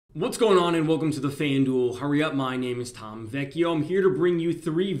What's going on, and welcome to the FanDuel Hurry Up. My name is Tom Vecchio. I'm here to bring you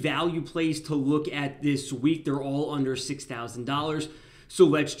 3 value plays to look at this week. They're all under $6,000. So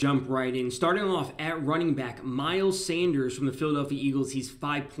let's jump right in. Starting off at running back, Miles Sanders from the Philadelphia Eagles. He's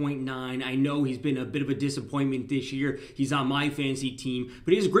 5.9. I know he's been a bit of a disappointment this year. He's on my fantasy team,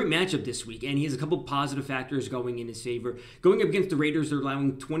 but he has a great matchup this week, and he has a couple positive factors going in his favor. Going up against the Raiders, they're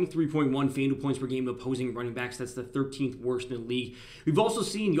allowing 23.1 FanDuel points per game to opposing running backs. That's the 13th worst in the league. We've also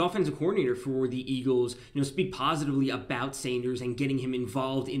seen the offensive coordinator for the Eagles, speak positively about Sanders and getting him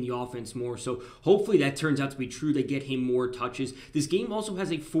involved in the offense more. So hopefully that turns out to be true. They get him more touches. This game also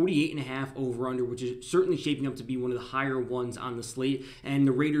has a 48.5 over-under, which is certainly shaping up to be one of the higher ones on the slate. And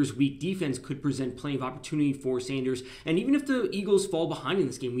the Raiders' weak defense could present plenty of opportunity for Sanders. And even if the Eagles fall behind in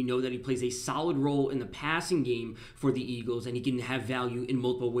this game, we know that he plays a solid role in the passing game for the Eagles, and he can have value in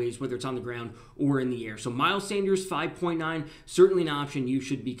multiple ways, whether it's on the ground or in the air. So Miles Sanders, 5.9, certainly an option you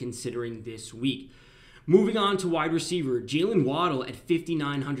should be considering this week. Moving on to wide receiver, Jaylen Waddle at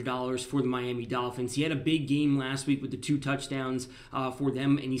 $5,900 for the Miami Dolphins. He had a big game last week with the 2 touchdowns for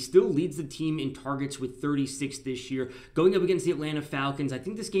them, and he still leads the team in targets with 36 this year. Going up against the Atlanta Falcons, I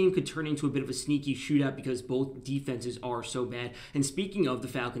think this game could turn into a bit of a sneaky shootout because both defenses are so bad. And speaking of the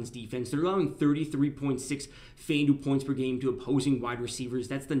Falcons defense, they're allowing 33.6 FanDuel points per game to opposing wide receivers.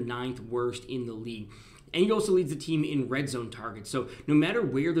 That's the 9th worst in the league. And he also leads the team in red zone targets. So no matter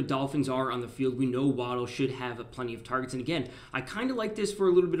where the Dolphins are on the field, we know Waddle should have plenty of targets. And again, I kind of like this for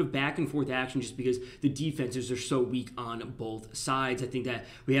a little bit of back and forth action just because the defenses are so weak on both sides. I think that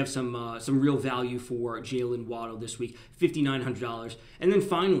we have some real value for Jaylen Waddle this week, $5,900. And then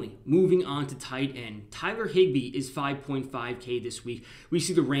finally, moving on to tight end, Tyler Higbee is 5.5K this week. We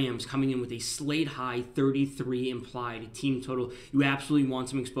see the Rams coming in with a slate high 33 implied team total. You absolutely want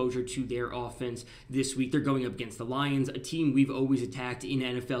some exposure to their offense this week. They're going up against the Lions, a team we've always attacked in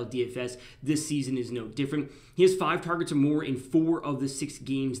NFL DFS. This season is no different. He has 5 targets or more in 4 of the 6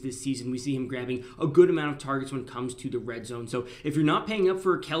 games this season. We see him grabbing a good amount of targets when it comes to the red zone. So if you're not paying up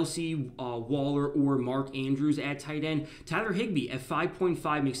for Kelsey, Waller, or Mark Andrews at tight end, Tyler Higbee at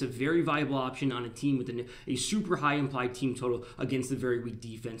 5.5 makes a very viable option on a team with a super high implied team total against the very weak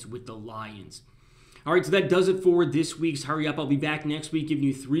defense with the Lions. All right, so that does it for this week's Hurry Up. I'll be back next week giving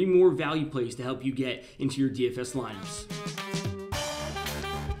you 3 more value plays to help you get into your DFS lineups.